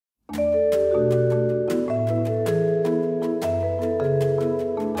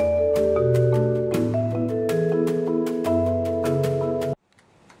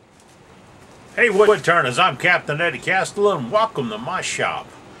Hey wood turners, I'm Captain Eddie Castelo and welcome to my shop.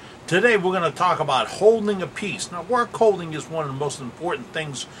 Today we're going to talk about holding a piece. Now work holding is one of the most important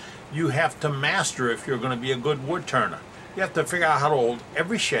things you have to master if you're going to be a good wood turner. You have to figure out how to hold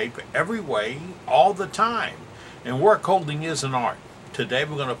every shape, every way, all the time. And work holding is an art. Today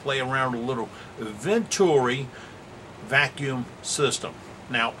we're going to play around with a little Venturi vacuum system.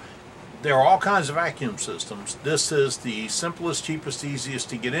 Now there are all kinds of vacuum systems. This is the simplest, cheapest, easiest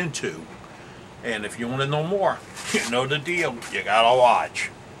to get into. And if you want to know more, you know the deal. You gotta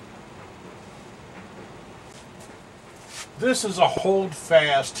watch. This is a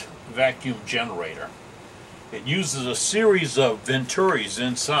hold-fast vacuum generator. It uses a series of Venturis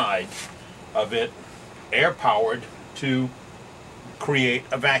inside of it, air-powered, to create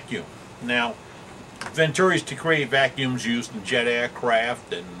a vacuum. Now, Venturis to create vacuums used in jet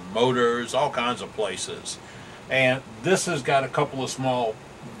aircraft and motors, all kinds of places. And this has got a couple of small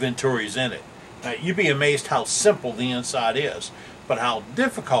Venturis in it. Now, you'd be amazed how simple the inside is, but how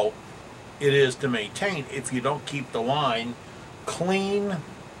difficult it is to maintain if you don't keep the line clean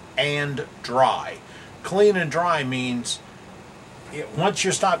and dry. Clean and dry means once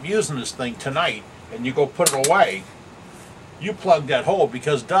you stop using this thing tonight and you go put it away, you plug that hole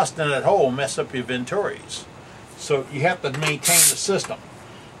because dust in that hole mess up your Venturis. So you have to maintain the system.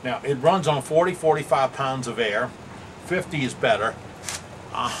 Now, it runs on 40-45 pounds of air. 50 is better.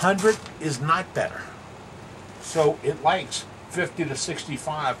 100 is not better. So it likes 50 to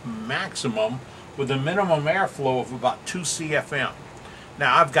 65 maximum with a minimum airflow of about 2 CFM.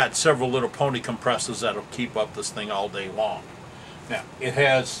 Now I've got several little pony compressors that'll keep up this thing all day long. Now it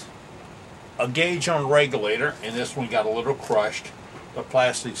has a gauge on regulator, and this one got a little crushed. The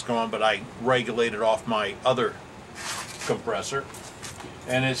plastic's gone, but I regulated off my other compressor.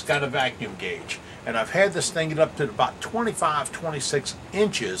 And it's got a vacuum gauge. And I've had this thing get up to about 25, 26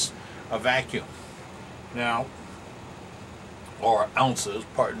 inches of vacuum. Now, or ounces,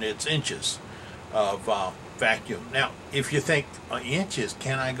 pardon, it's inches of vacuum. Now, if you think, inches,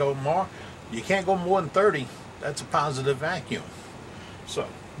 can I go more? You can't go more than 30. That's a positive vacuum. So,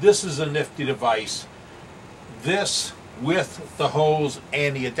 this is a nifty device. This, with the hose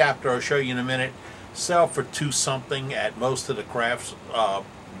and the adapter I'll show you in a minute, sell for $2 something at most of the crafts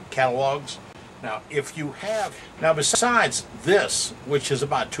catalogs. Now, if you have, now besides this, which is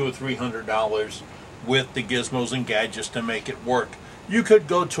about $200 or $300 with the gizmos and gadgets to make it work, you could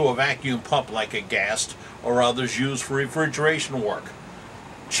go to a vacuum pump like a Gast or others used for refrigeration work.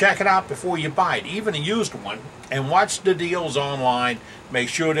 Check it out before you buy it, even a used one, and watch the deals online. Make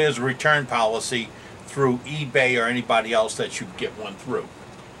sure there's a return policy through eBay or anybody else that you get one through.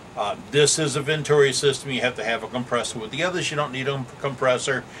 This is a Venturi system. You have to have a compressor. With the others, you don't need a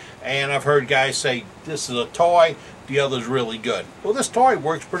compressor. And I've heard guys say, this is a toy, the other's really good. Well, this toy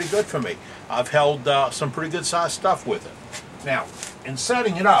works pretty good for me. I've held some pretty good sized stuff with it. Now, in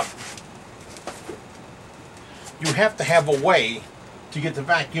setting it up, you have to have a way to get the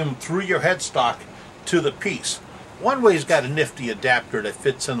vacuum through your headstock to the piece. One way's got a nifty adapter that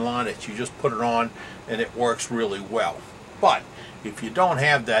fits in line that you just put it on and it works really well. But if you don't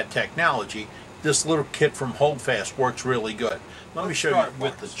have that technology, this little kit from Holdfast works really good. Let me show you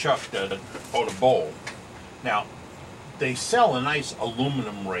with the chuck or the bowl. Now, they sell a nice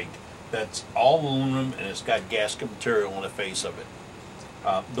aluminum rig that's all aluminum and it's got gasket material on the face of it.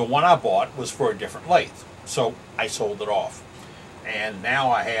 The one I bought was for a different lathe, so I sold it off. And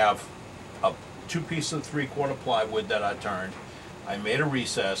now I have two pieces of 3/4 plywood that I turned. I made a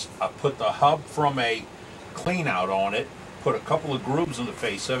recess. I put the hub from a clean out on it, put a couple of grooves in the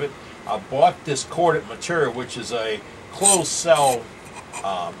face of it. I bought this corded material, which is a closed cell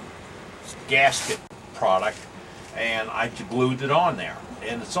gasket product, and I glued it on there.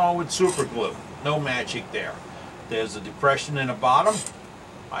 And it's on with super glue. No magic there. There's a depression in the bottom.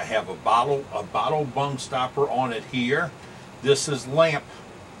 I have a bottle bung stopper on it here. This is lamp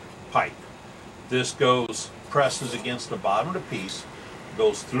pipe. This presses against the bottom of the piece,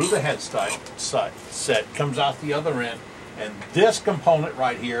 goes through the headstock set, comes out the other end, and this component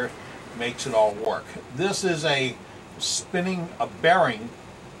right here makes it all work. This is a bearing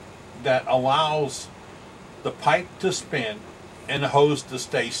that allows the pipe to spin and the hose to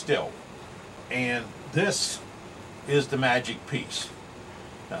stay still. And this is the magic piece.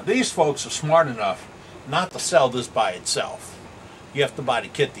 Now these folks are smart enough not to sell this by itself. You have to buy the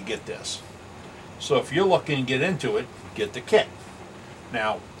kit to get this. So if you're looking to get into it, get the kit.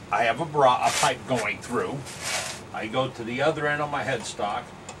 Now I have a pipe going through. I go to the other end of my headstock,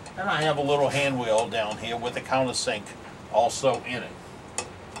 and I have a little hand wheel down here with a countersink also in it.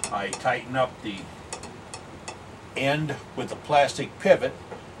 I tighten up the end with the plastic pivot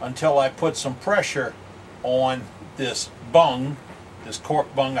until I put some pressure on this bung, this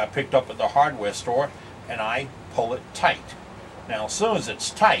cork bung I picked up at the hardware store, and I pull it tight. Now as soon as it's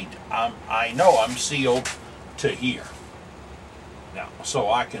tight, I know I'm sealed to here. Now, so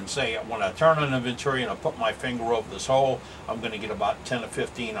I can say when I turn on the Venturi and I put my finger over this hole, I'm going to get about 10 or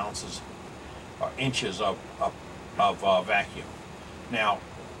 15 ounces or inches of vacuum. Now,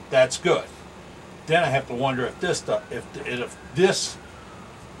 that's good. Then I have to wonder if this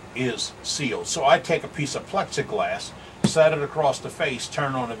is sealed. So I take a piece of plexiglass, set it across the face,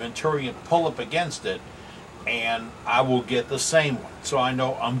 turn on the Venturi and pull up against it, and I will get the same one. So I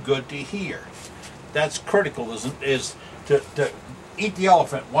know I'm good to here. That's critical, is to eat the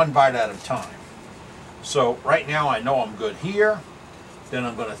elephant one bite at a time. So right now I know I'm good here. Then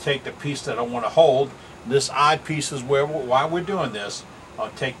I'm going to take the piece that I want to hold. This odd piece is while we're doing this, I'll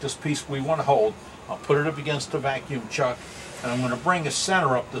take this piece we want to hold, I'll put it up against the vacuum chuck, and I'm going to bring a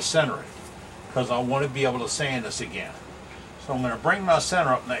center up to center it, because I want to be able to sand this again. So I'm going to bring my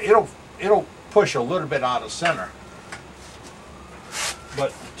center up. Now it'll push a little bit out of center,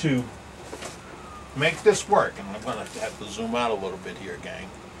 but to make this work, and I'm going to have to zoom out a little bit here, gang.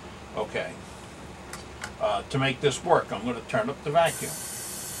 Okay. To make this work, I'm going to turn up the vacuum.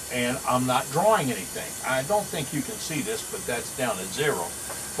 And I'm not drawing anything. I don't think you can see this, but that's down at 0.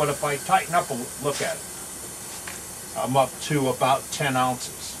 But if I tighten up a look at it, I'm up to about 10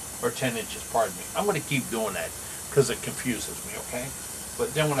 ounces, or 10 inches, pardon me. I'm going to keep doing that because it confuses me, okay?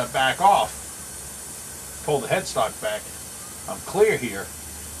 But then when I back off, pull the headstock back, I'm clear here,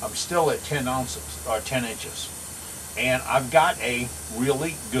 I'm still at 10 ounces, or 10 inches. And I've got a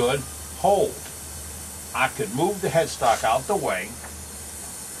really good hold. I could move the headstock out the way,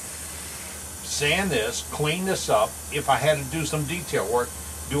 sand this, clean this up. If I had to do some detail work,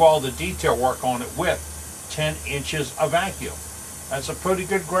 do all the detail work on it with 10 inches of vacuum. That's a pretty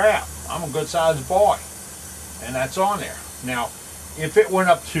good grab. I'm a good sized boy. And that's on there. Now, if it went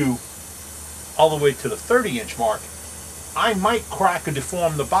up to all the way to the 30-inch mark, I might crack or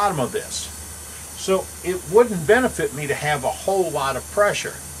deform the bottom of this. So it wouldn't benefit me to have a whole lot of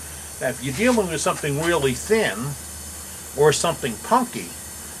pressure. Now, if you're dealing with something really thin or something punky,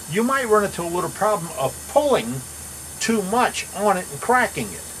 you might run into a little problem of pulling too much on it and cracking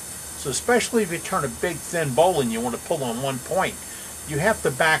it. So especially if you turn a big thin bowl and you want to pull on one point, you have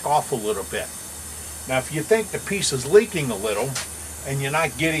to back off a little bit. Now if you think the piece is leaking a little and you're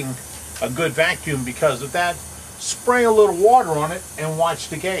not getting a good vacuum because of that, spray a little water on it and watch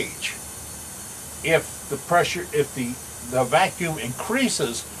the gauge. If the pressure, if the vacuum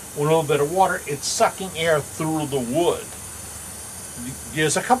increases with a little bit of water, it's sucking air through the wood.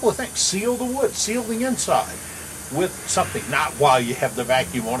 There's a couple of things. Seal the wood, seal the inside with something, not while you have the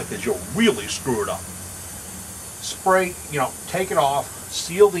vacuum on it because you'll really screw it up. Spray, take it off,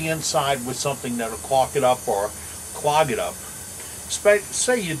 seal the inside with something that'll caulk it up or clog it up.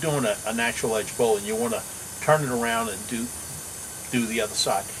 Say you're doing a natural edge bowl and you want to turn it around and do the other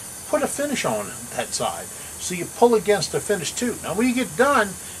side. Put a finish on that side so you pull against the finish too. Now when you get done,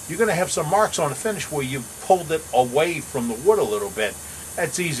 you're going to have some marks on the finish where you pulled it away from the wood a little bit.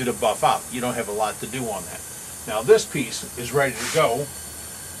 That's easy to buff out. You don't have a lot to do on that. Now this piece is ready to go.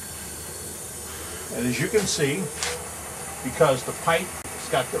 And as you can see, because the pipe has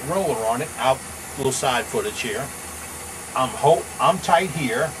got the roller on it, out little side footage here, I'm tight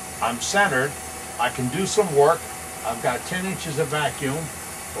here, I'm centered, I can do some work, I've got 10 inches of vacuum,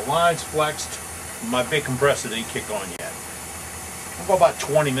 the line's flexed, my big compressor didn't kick on yet. I'll go about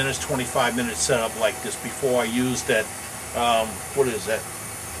 20 minutes, 25 minutes set up like this before I use that, what is that,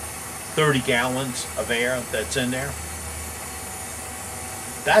 30 gallons of air that's in there.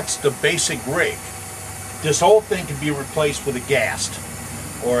 That's the basic rig. This whole thing can be replaced with a gas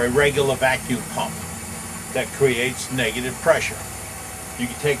or a regular vacuum pump that creates negative pressure. You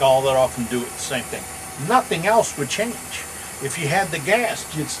can take all that off and do it the same thing. Nothing else would change. If you had the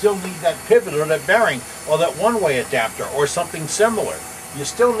gas, you'd still need that pivot or that bearing or that one-way adapter or something similar. You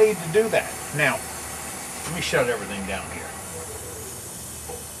still need to do that. Now, let me shut everything down here.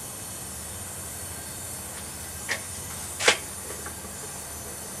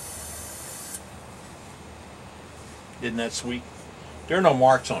 Isn't that sweet? There are no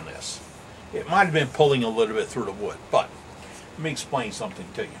marks on this. It might have been pulling a little bit through the wood, but let me explain something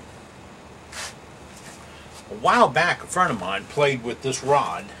to you. A while back, a friend of mine played with this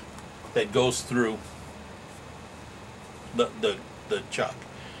rod that goes through the chuck.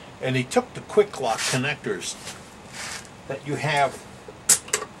 And he took the quick lock connectors that you have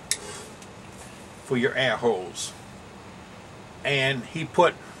for your air hose. And he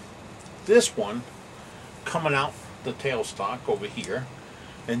put this one coming out the tailstock over here,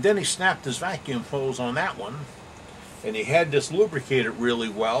 And then he snapped his vacuum hose on that one, and he had this lubricated really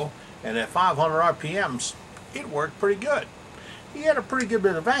well, and at 500 RPMs, it worked pretty good. He had a pretty good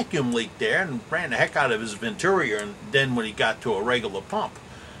bit of vacuum leak there and ran the heck out of his Venturi, and then when he got to a regular pump.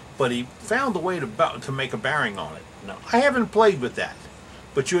 But he found a way to make a bearing on it. Now, I haven't played with that,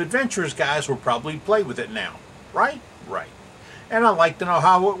 but you adventurous guys will probably play with it now. Right? Right. And I'd like to know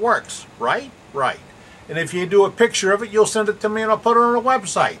how it works. Right? Right. And if you do a picture of it, you'll send it to me and I'll put it on the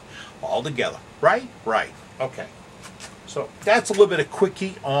website. All together. Right? Right. Okay. So that's a little bit of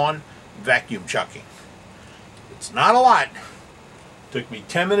quickie on vacuum chucking. It's not a lot. Took me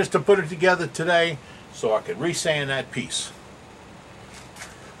 10 minutes to put it together today so I could re-sand that piece.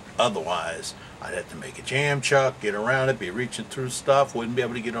 Otherwise, I'd have to make a jam chuck, get around it, be reaching through stuff, wouldn't be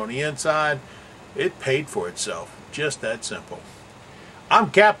able to get on the inside. It paid for itself. Just that simple.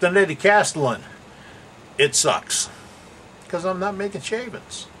 I'm Captain Eddie Castellan. It sucks. Because I'm not making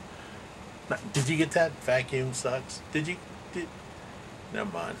shavings. Did you get that? Vacuum sucks. Did you?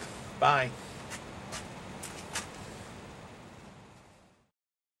 Never mind. Bye.